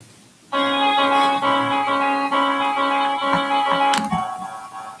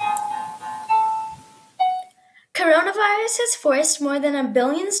forced more than 1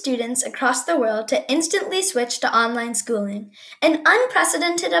 billion students across the world to instantly switch to online schooling, an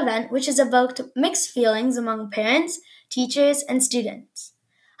unprecedented event which has evoked mixed feelings among parents, teachers, and students.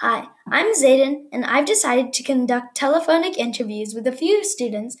 Hi, I'm Xhaiden, and I've decided to conduct telephonic interviews with a few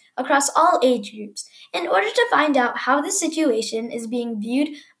students across all age groups in order to find out how the situation is being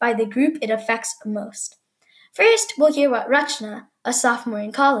viewed by the group it affects most. First, we'll hear what Rachna, a sophomore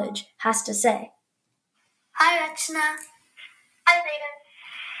in college, has to say. Hi, Rachna. Hi, Xhaiden.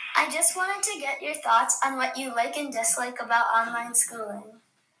 I just wanted to get your thoughts on what you like and dislike about online schooling.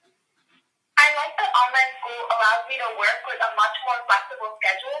 I like that online school allows me to work with a much more flexible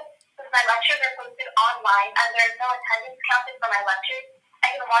schedule. Since my lectures are posted online and there's no attendance counted for my lectures,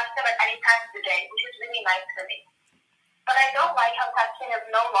 I can watch them at any time of the day, which is really nice for me. But I don't like how testing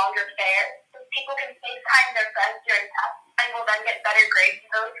is no longer fair, since people can FaceTime their friends during tests and will then get better grades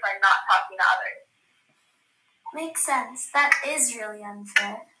than those who are not talking to others. Makes sense. That is really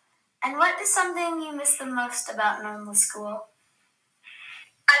unfair. And what is something you miss the most about normal school?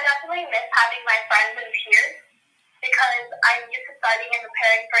 I definitely miss having my friends and peers because I'm used to studying and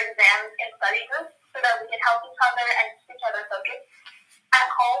preparing for exams in study groups so that we can help each other and keep each other focused.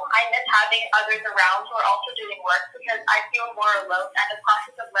 At home, I miss having others around who are also doing work because I feel more alone and the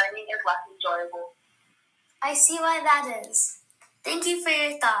process of learning is less enjoyable. I see why that is. Thank you for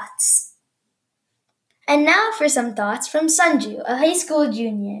your thoughts. And now for some thoughts from Sanju, a high school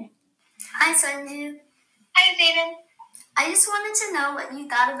junior. Hi, Sanju. Hi, Xhaiden. I just wanted to know what you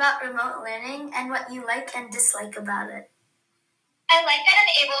thought about remote learning and what you like and dislike about it. I like that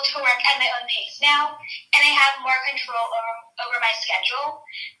I'm able to work at my own pace now, and I have more control over my schedule,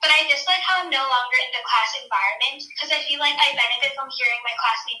 but I dislike how I'm no longer in the class environment because I feel like I benefit from hearing my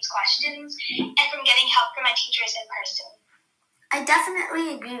classmates' questions and from getting help from my teachers in person. I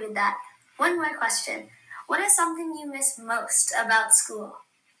definitely agree with that. One more question. What is something you miss most about school?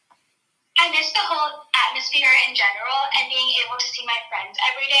 I miss the whole atmosphere in general and being able to see my friends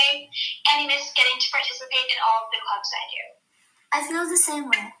every day, and I miss getting to participate in all of the clubs I do. I feel the same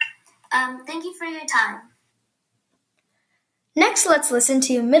way. Thank you for your time. Next, let's listen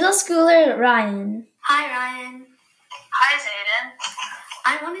to middle schooler Ryan. Hi, Ryan. Hi, Xhaiden.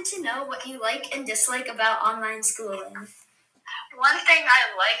 I wanted to know what you like and dislike about online schooling. One thing I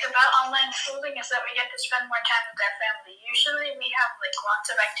like about online schooling is that we get to spend more time with our family. Usually we have lots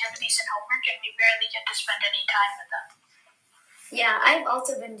of activities and homework and we barely get to spend any time with them. Yeah, I've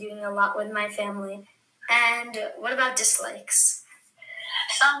also been doing a lot with my family. And what about dislikes?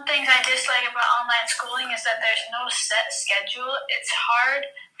 Some things I dislike about online schooling is that there's no set schedule. It's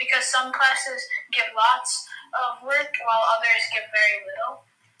hard because some classes give lots of work while others give very little.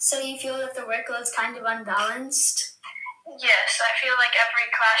 So you feel that the workload's kind of unbalanced? Yes, I feel like every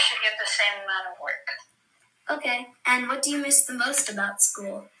class should get the same amount of work. Okay, and what do you miss the most about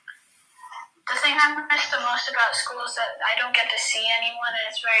school? The thing I miss the most about school is that I don't get to see anyone and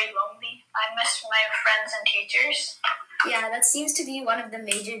it's very lonely. I miss my friends and teachers. Yeah, that seems to be one of the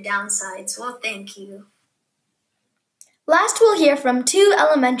major downsides. Well, thank you. Last, we'll hear from 2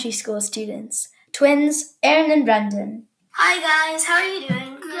 elementary school students, twins Aaron and Brendan. Hi, guys. How are you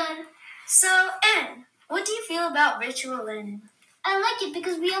doing? Good. So, Aaron, what do you feel about virtual learning? I like it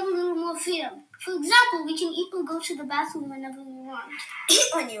because we have a little more freedom. For example, we can eat or go to the bathroom whenever we want. Eat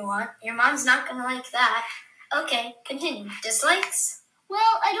when you want. Your mom's not going to like that. Okay, continue. Dislikes?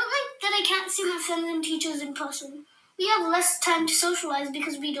 Well, I don't like that I can't see my friends and teachers in person. We have less time to socialize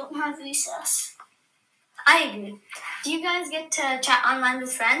because we don't have recess. I agree. Do you guys get to chat online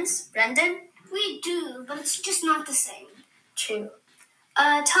with friends? Brendan? We do, but it's just not the same. True.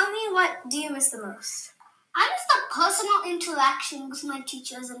 Tell me, what do you miss the most? I miss the personal interaction with my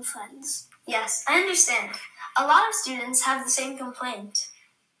teachers and friends. Yes, I understand. A lot of students have the same complaint.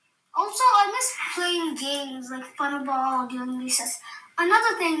 Also, I miss playing games like Funnaball during recess.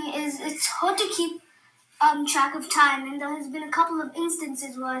 Another thing is it's hard to keep track of time, and there has been a couple of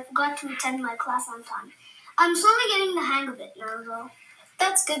instances where I forgot to attend my class on time. I'm slowly getting the hang of it now, though.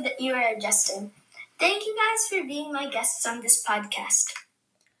 That's good that you are adjusting. Thank you guys for being my guests on this podcast.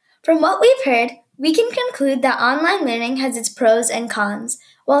 From what we've heard, we can conclude that online learning has its pros and cons.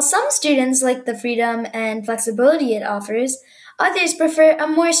 While some students like the freedom and flexibility it offers, others prefer a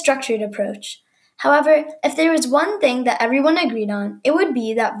more structured approach. However, if there was one thing that everyone agreed on, it would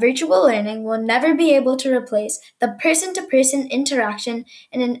be that virtual learning will never be able to replace the person-to-person interaction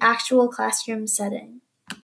in an actual classroom setting.